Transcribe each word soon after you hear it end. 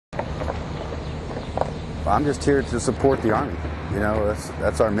I'm just here to support the Army. You know,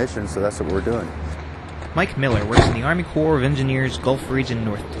 that's our mission, so that's what we're doing. Mike Miller works in the Army Corps of Engineers Gulf Region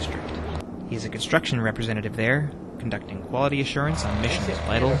North District. He's a construction representative there, conducting quality assurance on missions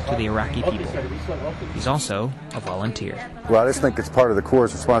vital to the Iraqi people. He's also a volunteer. Well, I just think it's part of the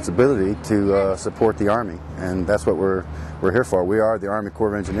Corps' responsibility to support the Army, and that's what we're here for. We are the Army Corps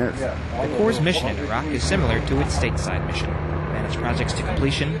of Engineers. The Corps' mission in Iraq is similar to its stateside mission: manage projects to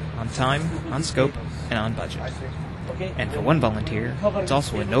completion, on time, on scope, and on budget. And for one volunteer, it's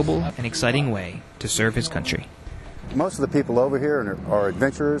also a noble and exciting way to serve his country. Most of the people over here are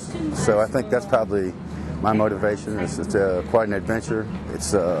adventurers, so I think that's probably my motivation. It's quite an adventure.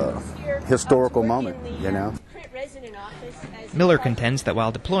 It's a historical moment, you know. Miller contends that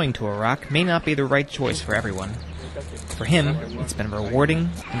while deploying to Iraq may not be the right choice for everyone, for him, it's been a rewarding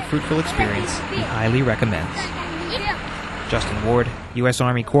and fruitful experience he highly recommends. Justin Ward, U.S.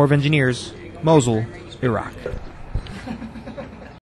 Army Corps of Engineers, Mosul, Iraq.